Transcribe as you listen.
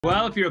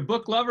Well, if you're a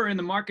book lover in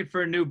the market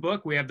for a new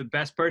book, we have the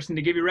best person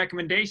to give you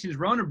recommendations.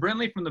 Rona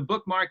Brindley from the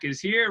Bookmark is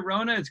here.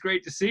 Rona, it's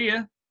great to see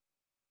you.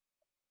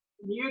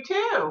 You too.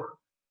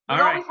 We All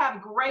right. always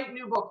have great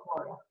new books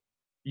for you.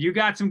 You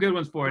got some good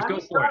ones for us. Go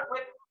for it.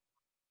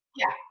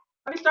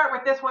 Let me start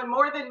with this one,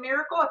 More Than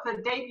Miracle. It's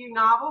a debut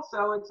novel,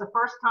 so it's the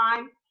first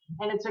time,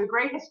 and it's a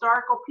great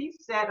historical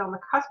piece set on the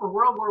cusp of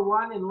World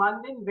War I in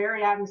London,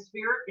 very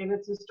atmospheric, and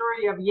it's a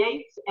story of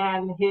Yeats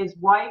and his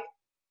wife,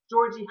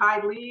 Georgie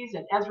Hyde-Lees,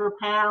 and Ezra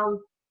Pound,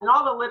 and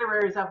all the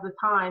literaries of the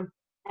time,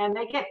 and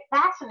they get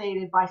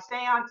fascinated by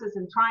seances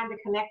and trying to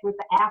connect with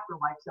the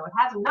afterlife. So it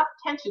has enough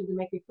tension to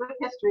make a good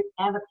history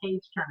and a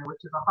page turner,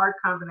 which is a hard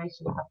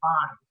combination to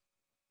find.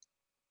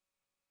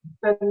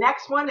 The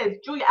next one is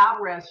Julia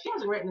Alvarez. She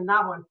hasn't written a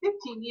novel in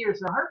 15 years,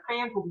 so her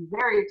fans will be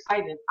very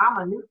excited. I'm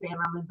a new fan.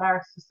 I'm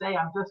embarrassed to say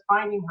I'm just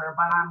finding her,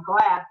 but I'm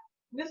glad.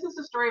 This is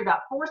a story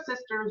about four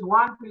sisters,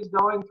 one who's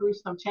going through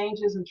some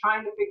changes and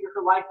trying to figure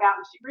her life out,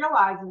 and she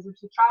realizes if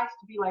she tries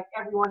to be like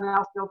everyone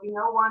else, there'll be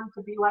no one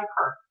to be like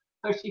her.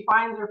 So she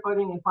finds her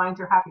footing and finds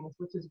her happiness,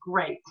 which is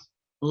great.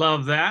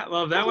 Love that.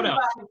 Love that. What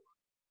else?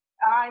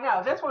 I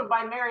know. This one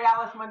by Mary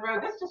Alice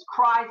Monroe. This just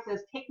cries,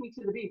 says, "Take me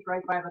to the beach,"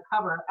 right by the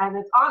cover. And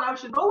it's on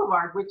Ocean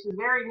Boulevard, which is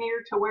very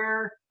near to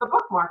where the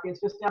Bookmark is,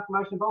 just down from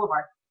Ocean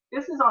Boulevard.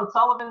 This is on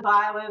Sullivan's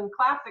Island,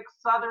 classic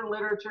Southern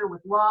literature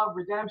with love,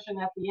 redemption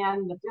at the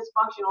end, the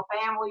dysfunctional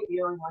family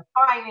dealing with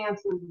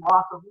finances,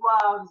 loss of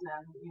loves,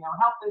 and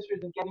health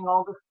issues and getting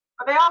older.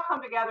 But they all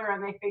come together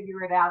and they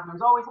figure it out. And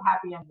there's always a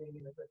happy ending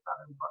in a good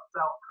Southern book.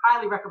 So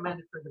highly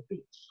recommended for the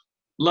beach.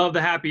 Love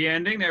the happy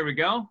ending. There we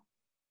go.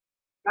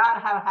 Gotta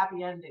have a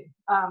happy ending.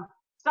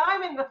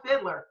 Simon the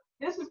Fiddler.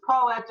 This is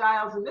Paulette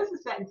Giles, and this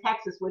is set in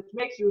Texas, which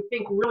makes you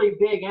think really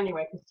big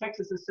anyway, because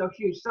Texas is so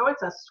huge. So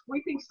it's a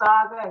sweeping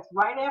saga. It's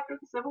right after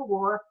the Civil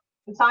War,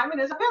 and Simon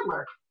is a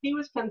fiddler. He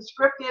was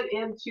conscripted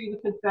into the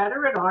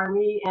Confederate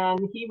Army, and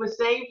he was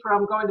saved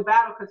from going to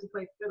battle because he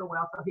played fiddle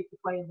well, so he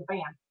could play in the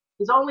band.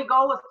 His only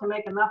goal is to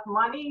make enough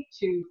money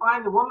to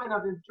find the woman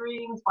of his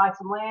dreams, buy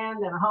some land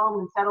and a home,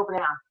 and settle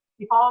down.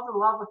 He falls in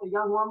love with a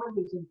young woman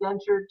who's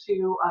indentured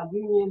to a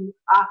Union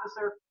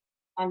officer,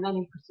 and then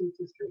he pursues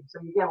his dream. So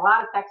you get a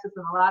lot of Texas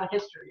and a lot of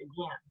history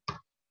again.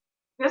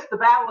 This, The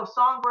Battle of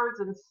Songbirds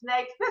and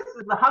Snakes. This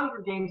is the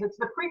Hunger Games. It's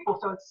the prequel,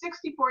 so it's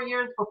 64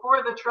 years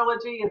before the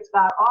trilogy. It's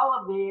got all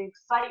of the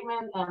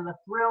excitement and the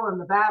thrill and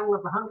the battle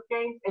of the Hunger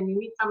Games, and you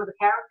meet some of the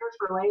characters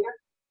for later.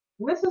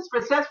 And this is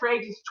says for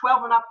ages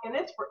 12 and up, and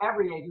it's for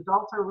every age.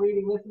 Adults are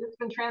reading this, and it's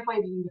been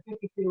translated into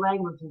 53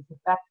 languages, if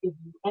that gives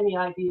you any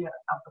idea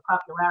of the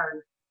popularity,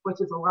 which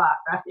is a lot,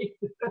 right?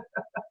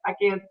 I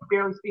can't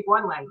barely speak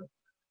one language.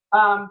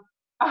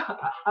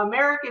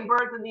 American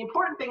Birds, and the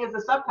important thing is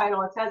the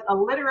subtitle. It says A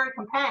Literary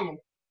Companion.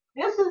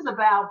 This is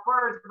about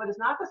birds, but it's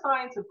not the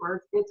science of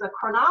birds. It's a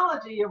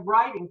chronology of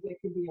writings. It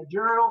could be a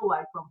journal,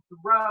 like from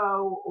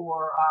Thoreau,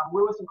 or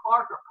Lewis and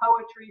Clark, or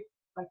poetry,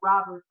 like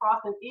Robert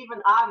Frost, and even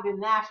Ogden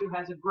Nash, who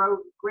has a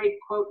great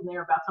quote in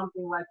there about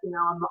something like,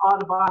 I'm the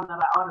Audubon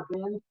that I ought to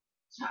been.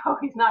 So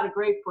he's not a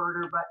great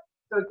birder, but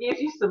so it gives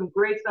you some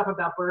great stuff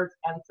about birds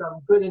and some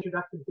good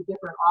introductions to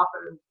different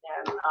authors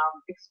and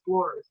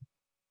explorers.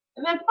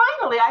 And then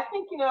finally, I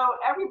think,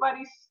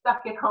 everybody's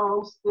stuck at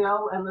home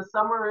still, and the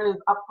summer is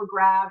up for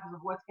grabs of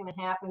what's going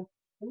to happen.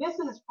 And this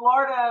is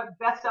Florida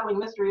best-selling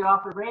mystery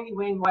author Randy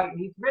Wainwright, and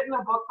he's written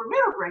a book for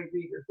middle grade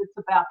readers. It's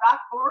about Doc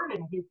Ford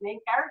and his main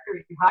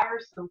character. He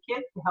hires some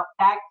kids to help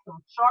tag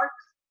some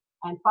sharks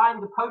and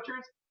find the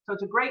poachers. So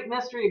it's a great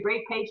mystery, a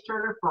great page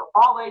turner for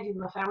all ages,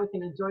 and the family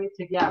can enjoy it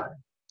together.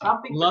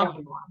 Something for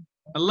everyone.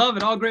 I love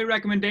it. All great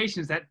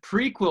recommendations. That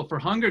prequel for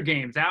Hunger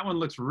Games, that one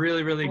looks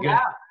really, really good.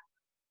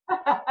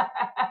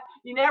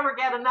 You never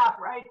get enough,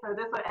 right? So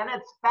this one, and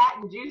it's fat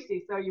and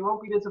juicy, so you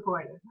won't be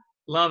disappointed.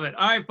 Love it.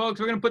 All right, folks,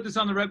 we're going to put this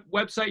on the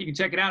website. You can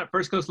check it out at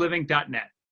firstcoastliving.net.